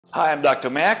Hi, I'm Dr.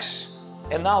 Max,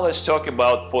 and now let's talk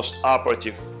about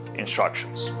post-operative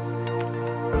instructions.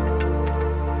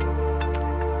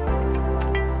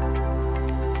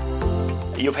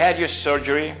 You've had your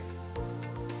surgery,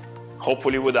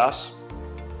 hopefully with us,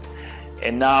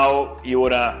 and now you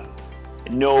want to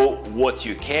know what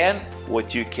you can,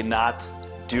 what you cannot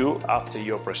do after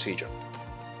your procedure.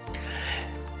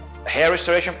 Hair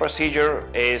restoration procedure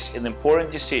is an important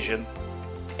decision,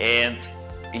 and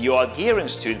your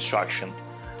adherence to instruction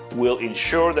will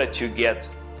ensure that you get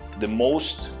the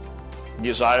most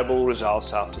desirable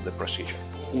results after the procedure.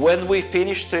 When we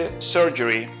finish the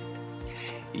surgery,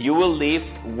 you will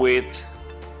leave with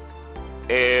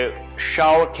a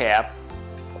shower cap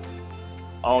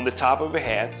on the top of your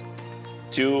head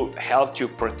to help you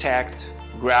protect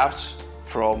grafts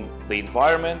from the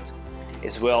environment,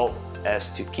 as well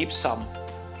as to keep some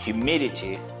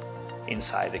humidity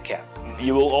inside the cap.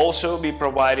 You will also be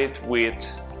provided with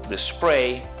the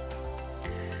spray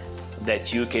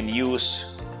that you can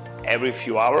use every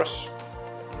few hours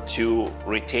to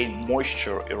retain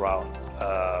moisture around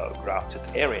grafted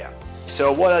area.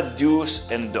 So what are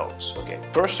do's and don'ts? Okay,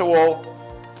 first of all,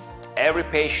 every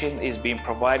patient is being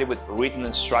provided with written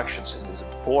instructions, and it's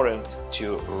important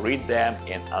to read them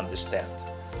and understand.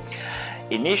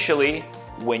 Initially,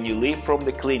 when you leave from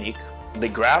the clinic, the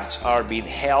grafts are being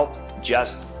held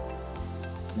just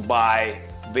by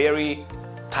very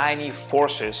tiny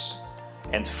forces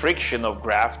and friction of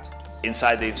graft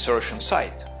inside the insertion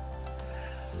site.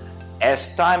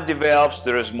 As time develops,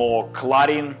 there is more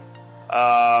clotting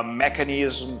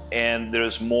mechanism, and there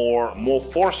is more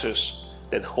forces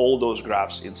that hold those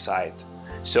grafts inside.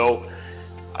 So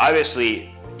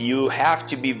obviously you have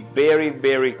to be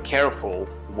very careful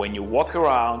when you walk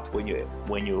around,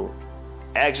 when you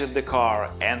exit the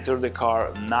car, enter the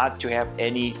car, not to have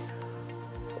any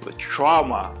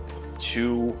trauma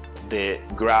to the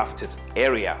grafted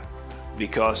area,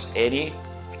 because any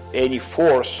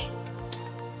force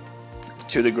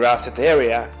to the grafted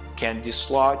area can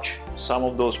dislodge some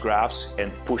of those grafts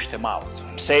and push them out.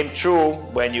 Same true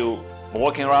when you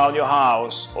walking around your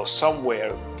house or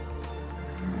somewhere.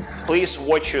 Please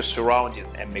watch your surroundings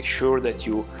and make sure that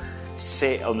you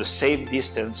stay on the safe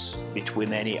distance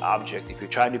between any object. If you're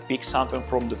trying to pick something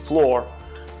from the floor,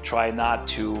 try not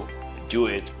to do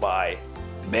it by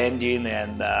bending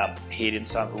and hitting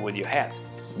something with your hand.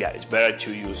 Yeah, it's better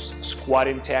to use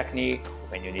squatting technique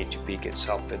when you need to pick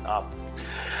something up.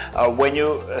 When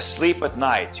you sleep at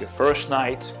night, your first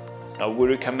night, we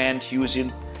recommend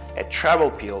using a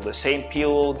travel pillow, the same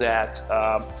pillow that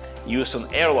used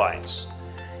on airlines.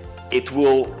 It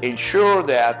will ensure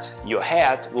that your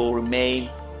head will remain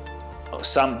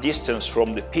some distance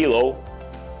from the pillow.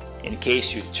 In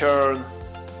case you turn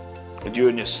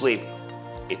during your sleep,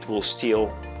 it will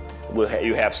still,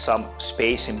 you have some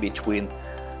space in between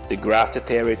the grafted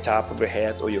area, top of your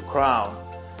head or your crown,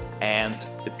 and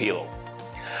the pillow.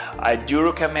 I do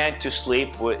recommend to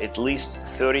sleep with at least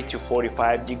 30 to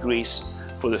 45 degrees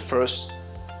for the first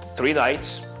 3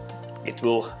 nights. It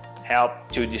will help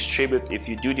to distribute. If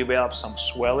you do develop some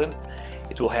swelling,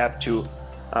 it will help to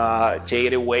take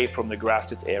it away from the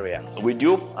grafted area. We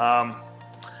do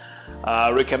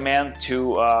recommend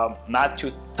to not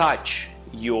to touch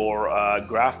your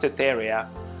grafted area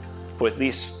for at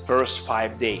least first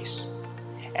 5 days.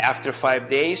 After 5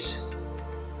 days,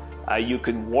 you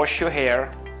can wash your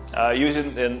hair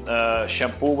using a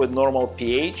shampoo with normal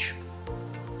pH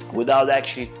without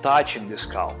actually touching the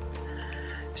scalp.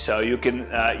 So you can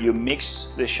you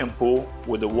mix the shampoo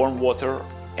with the warm water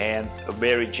and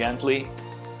very gently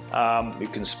you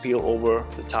can spill over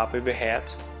the top of your head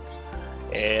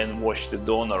and wash the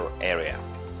donor area.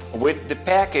 With the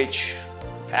package,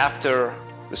 after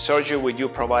the surgery, we do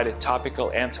provide a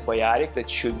topical antibiotic that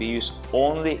should be used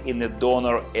only in the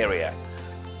donor area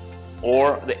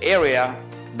or the area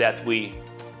that we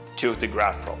took the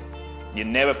graft from. You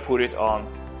never put it on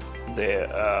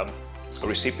the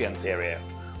recipient area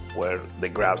where the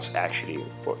grafts actually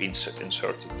were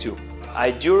inserted to.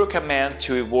 I do recommend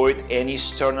to avoid any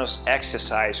strenuous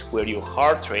exercise where your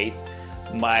heart rate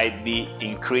might be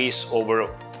increased over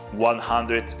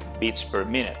 100 beats per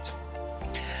minute.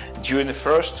 During the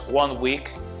first 1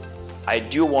 week, I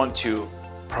do want to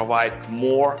provide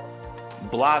more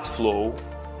blood flow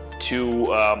to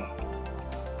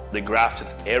the grafted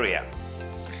area.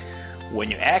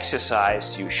 When you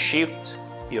exercise, you shift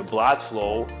your blood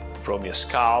flow from your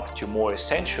scalp to more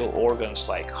essential organs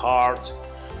like heart,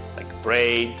 like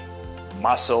brain,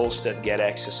 muscles that get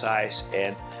exercise,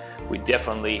 and we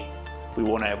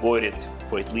want to avoid it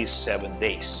for at least 7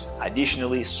 days.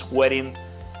 Additionally, sweating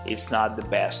is not the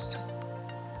best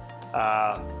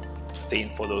thin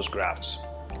for those grafts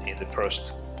in the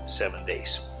first 7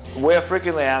 days. We are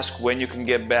frequently asked when you can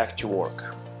get back to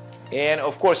work. And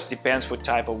of course, it depends what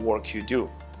type of work you do.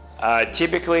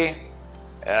 Typically,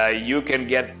 you can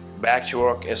get back to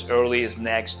work as early as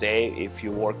next day if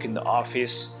you work in the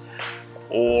office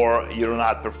or you do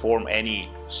not perform any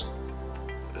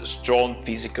strong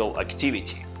physical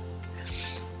activity.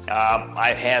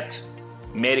 I've had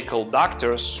medical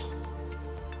doctors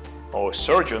or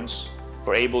surgeons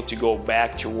who are able to go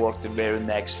back to work the very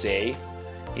next day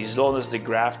as long as the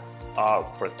grafts are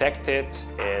protected,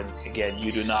 and again,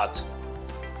 you do not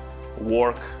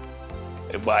work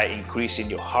by increasing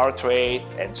your heart rate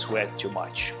and sweat too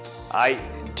much. I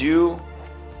do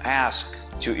ask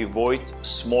to avoid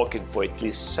smoking for at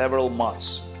least several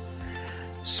months.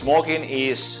 Smoking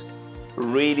is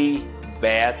really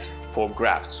bad for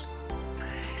grafts.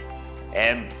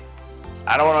 And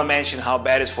I don't want to mention how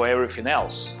bad it is for everything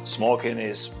else. Smoking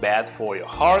is bad for your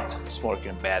heart,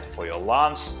 smoking is bad for your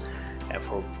lungs, and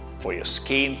for your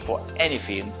skin, for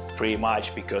anything pretty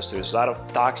much, because there's a lot of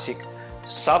toxic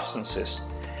substances.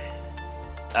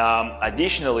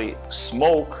 Additionally,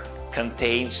 smoke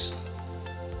contains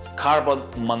carbon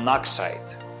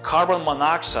monoxide. Carbon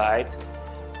monoxide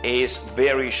is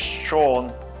very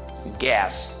strong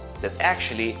gas that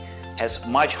actually has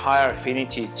much higher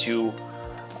affinity to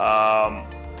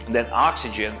than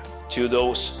oxygen to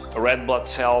those red blood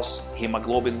cells,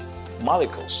 hemoglobin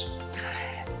molecules.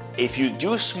 If you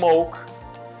do smoke,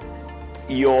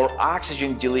 your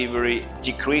oxygen delivery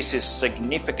decreases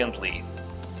significantly,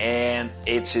 and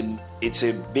it's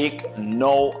a big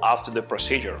no after the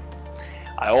procedure.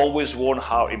 I always warn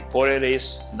how important it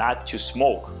is not to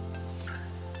smoke.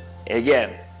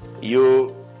 Again,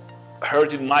 you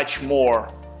hurt it much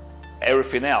more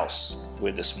everything else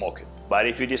with the smoking. But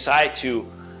if you decide to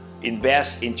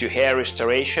invest into hair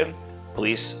restoration,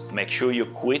 please make sure you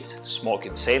quit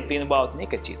smoking. Same thing about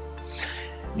nicotine.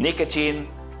 Nicotine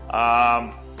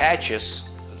patches,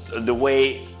 the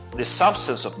way the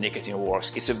substance of nicotine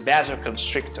works, is a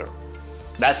vasoconstrictor.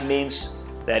 That means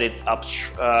that it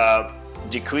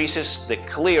decreases the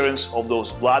clearance of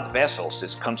those blood vessels.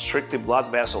 It's constricted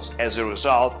blood vessels. As a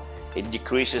result, it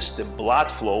decreases the blood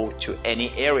flow to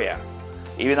any area,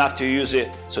 even after you use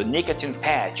it. So nicotine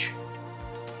patch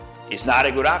is not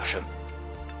a good option.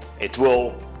 It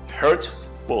will hurt,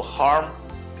 will harm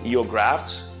your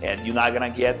grafts, and you're not gonna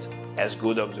get as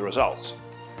good of the results.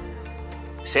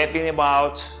 Same thing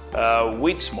about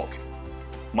weed smoking.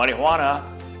 Marijuana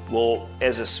will,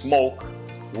 as a smoke,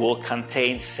 will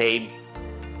contain same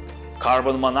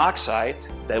carbon monoxide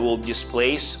that will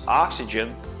displace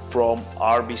oxygen from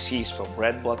RBCs, from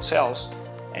red blood cells,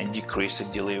 and decrease the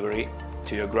delivery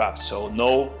to your graft. So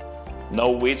no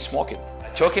weed smoking.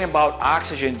 Talking about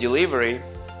oxygen delivery,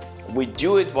 we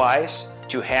do advise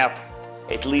to have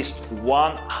at least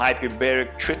one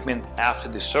hyperbaric treatment after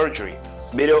the surgery,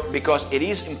 because it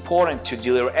is important to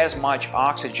deliver as much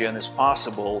oxygen as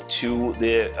possible to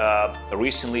the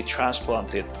recently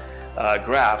transplanted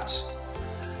grafts.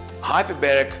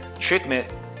 Hyperbaric treatment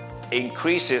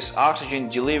increases oxygen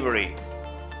delivery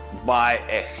by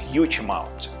a huge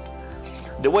amount.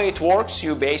 The way it works,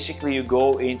 you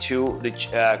go into the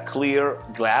clear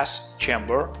glass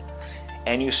chamber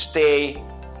and you stay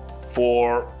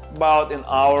for about an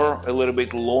hour, a little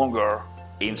bit longer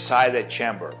inside that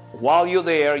chamber. While you're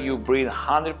there, you breathe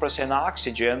 100%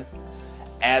 oxygen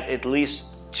at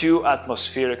least 2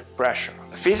 atmospheric pressure.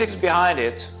 The physics behind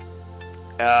it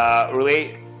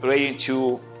relating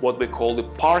to what we call the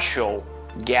partial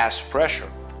gas pressure.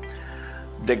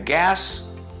 The gas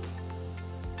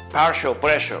partial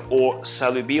pressure or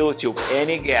solubility of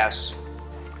any gas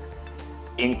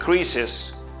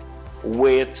increases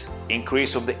with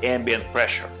increase of the ambient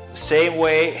pressure. Same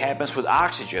way happens with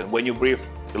oxygen. When you breathe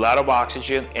a lot of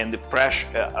oxygen and the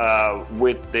pressure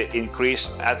with the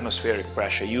increased atmospheric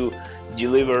pressure, you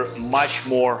deliver much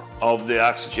more of the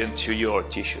oxygen to your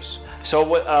tissues.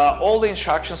 So all the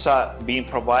instructions are being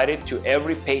provided to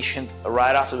every patient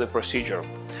right after the procedure.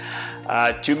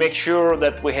 To make sure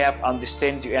that we have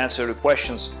understanding to answer the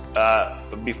questions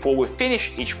before we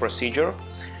finish each procedure,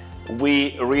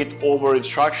 we read over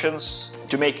instructions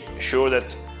to make sure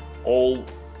that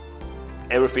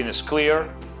everything is clear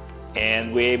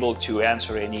and we're able to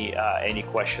answer any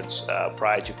questions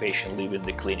prior to patient leaving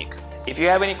the clinic. If you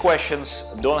have any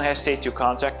questions, don't hesitate to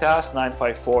contact us,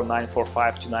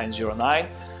 954-945-2909.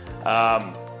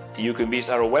 You can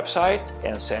visit our website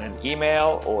and send an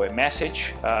email or a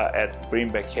message at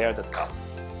bringbackhair.com.